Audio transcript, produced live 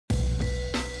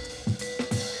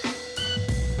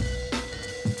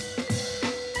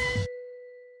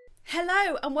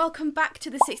Hello and welcome back to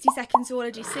the 60-second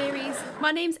zoology series.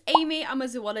 My name's Amy, I'm a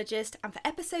zoologist, and for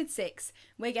episode 6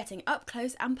 we're getting up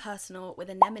close and personal with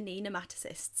anemone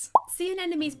nematocysts. Sea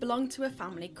anemones belong to a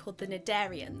family called the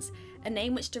Cnidarians, a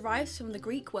name which derives from the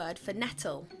Greek word for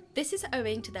nettle. This is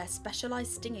owing to their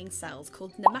specialised stinging cells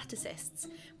called nematocysts,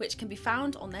 which can be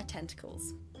found on their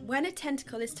tentacles. When a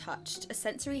tentacle is touched, a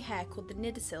sensory hair called the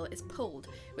cnidaria is pulled,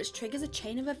 which triggers a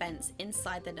chain of events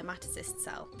inside the nematocyst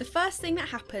cell. The first thing that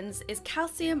happens is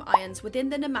calcium ions within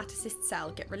the nematocyst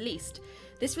cell get released.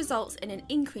 This results in an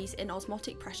increase in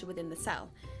osmotic pressure within the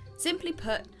cell. Simply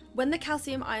put, when the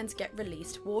calcium ions get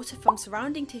released, water from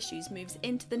surrounding tissues moves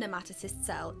into the nematocyst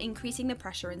cell, increasing the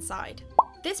pressure inside.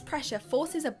 This pressure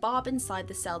forces a barb inside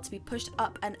the cell to be pushed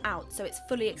up and out so it's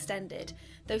fully extended,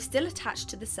 though still attached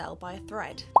to the cell by a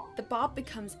thread. The barb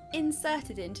becomes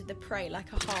inserted into the prey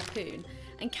like a harpoon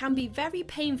and can be very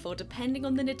painful depending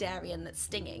on the cnidarian that's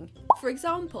stinging. For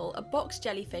example, a box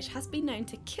jellyfish has been known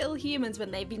to kill humans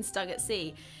when they've been stung at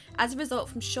sea, as a result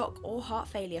from shock or heart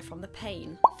failure from the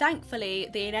pain. Thankfully,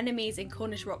 the anemones in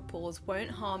Cornish rock pools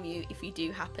won't harm you if you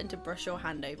do happen to brush your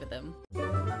hand over them.